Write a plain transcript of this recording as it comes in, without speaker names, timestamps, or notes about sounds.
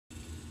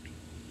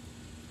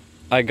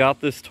I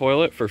got this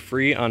toilet for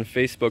free on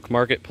Facebook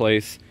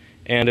Marketplace,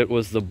 and it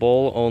was the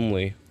bowl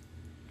only.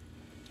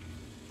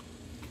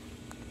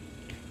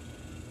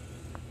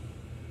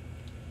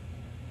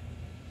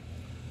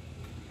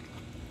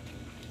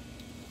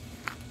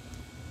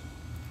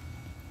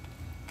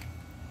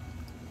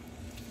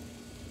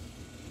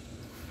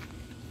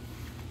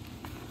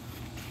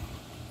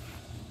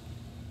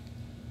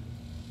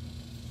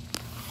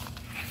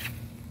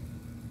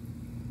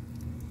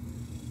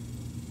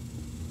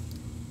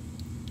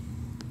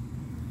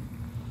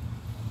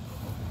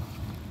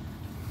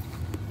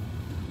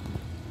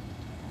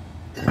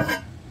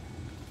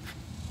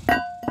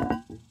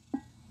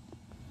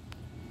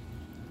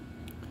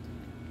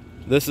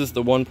 This is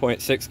the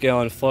 1.6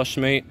 gallon flush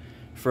mate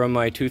from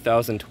my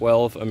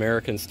 2012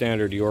 American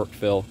Standard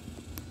Yorkville.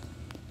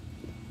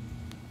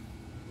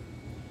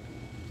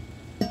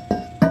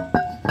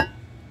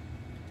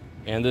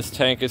 And this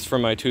tank is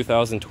from my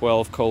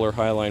 2012 Kohler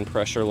Highline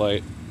pressure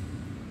light.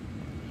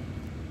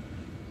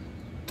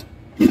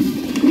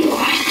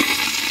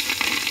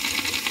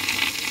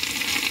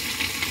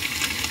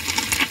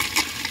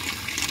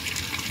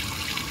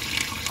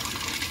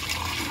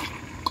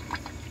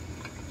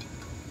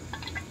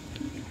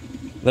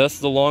 That's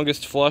the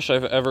longest flush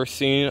I've ever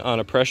seen on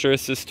a pressure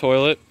assist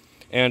toilet,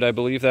 and I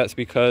believe that's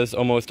because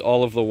almost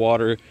all of the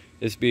water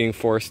is being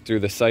forced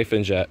through the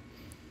siphon jet.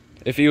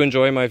 If you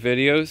enjoy my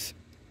videos,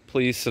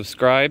 please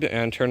subscribe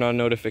and turn on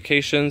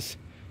notifications.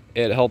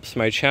 It helps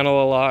my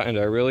channel a lot and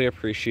I really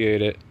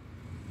appreciate it.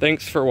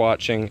 Thanks for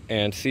watching,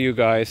 and see you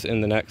guys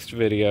in the next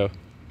video.